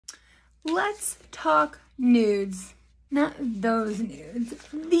let's talk nudes. Not those nudes,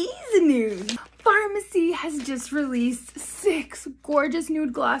 these nudes. Farmasi has just released 6 gorgeous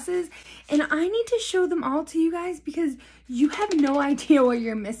nude glosses, and I need to show them all to you guys because you have no idea what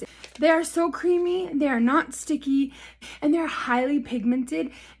you're missing. They are so creamy, they are not sticky, and they're highly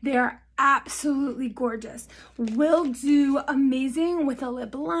pigmented. They are absolutely gorgeous. Will do amazing with a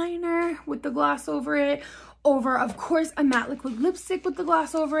lip liner with the gloss over it, over, of course, a matte liquid lipstick with the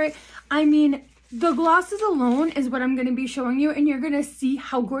gloss over it. I mean, the glosses alone is what I'm going to be showing you, and you're going to see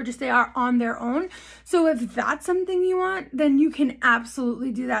how gorgeous they are on their own. So if that's something you want, then you can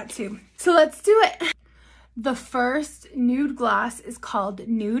absolutely do that too. So let's do it. The first nude gloss is called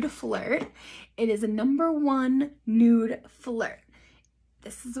Nude Flirt. It is a #1 nude flirt.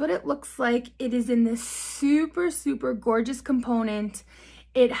 This is what it looks like. It is in this super, super gorgeous component.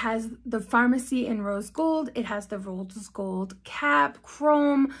 It has the Farmasi in rose gold. It has the rose gold cap,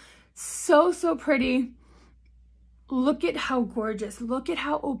 chrome. So, so pretty. Look at how gorgeous. Look at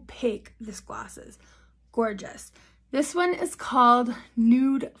how opaque this gloss is. Gorgeous. This one is called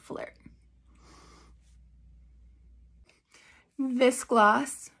Nude Flirt. This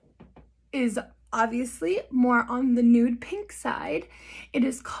gloss is obviously more on the nude pink side. It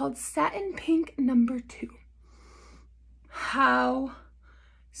is called Satin Pink #2. How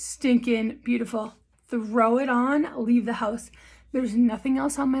stinking beautiful. Throw it on, leave the house. There's nothing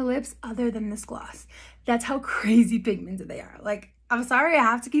else on my lips other than this gloss. That's how crazy pigmented they are. Like, I'm sorry, I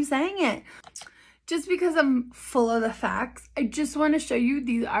have to keep saying it. Just because I'm full of the facts, I just want to show you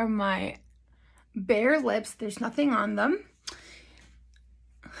these are my bare lips. There's nothing on them.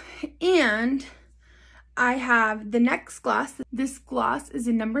 And I have the next gloss. This gloss is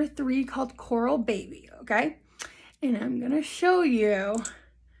a #3 called Coral Baby, okay? And I'm going to show you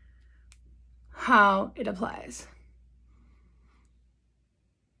how it applies.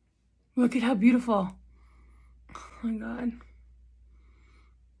 Look at how beautiful. Oh my God.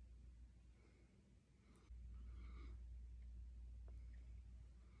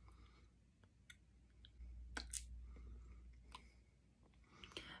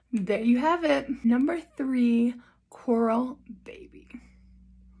 There you have it. #3, Coral Baby.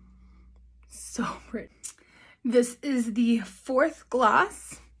 So pretty. This is the 4th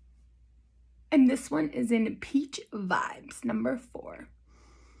gloss. And this one is in Peach Vibes, #4.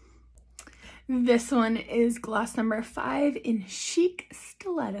 This one is gloss #5 in Chic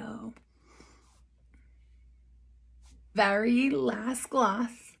Stiletto. Very last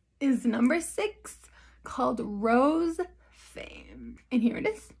gloss is #6 called Rose Fame. And here it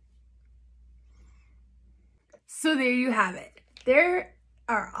is. So there you have it. There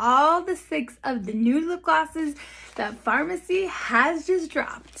are all the 6 of the nude lip glosses that Farmasi has just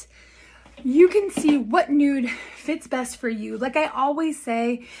dropped. You can see what nude fits best for you. Like I always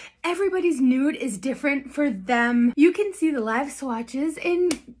say, everybody's nude is different for them. You can see the live swatches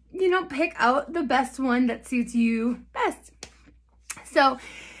and, you know, pick out the best one that suits you best. So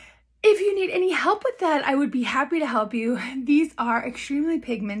if you need any help with that, I would be happy to help you. These are extremely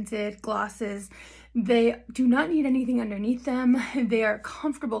pigmented glosses. They do not need anything underneath them. They are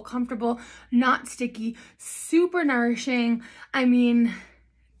comfortable, not sticky, super nourishing. I mean,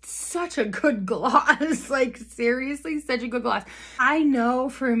 such a good gloss. Like seriously, such a good gloss. I know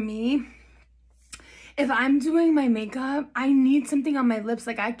for me, if I'm doing my makeup, I need something on my lips.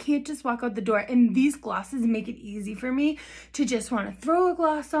 Like I can't just walk out the door, and these glosses make it easy for me to just want to throw a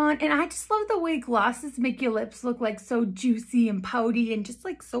gloss on. And I just love the way glosses make your lips look like so juicy and pouty and just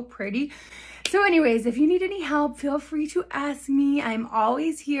like so pretty. So anyways, if you need any help, feel free to ask me. I'm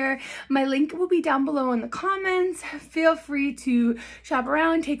always here. My link will be down below in the comments. Feel free to shop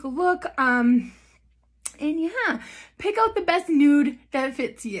around, take a look. And yeah, pick out the best nude that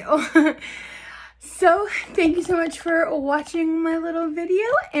fits you. So thank you so much for watching my little video,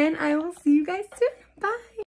 and I will see you guys soon. Bye.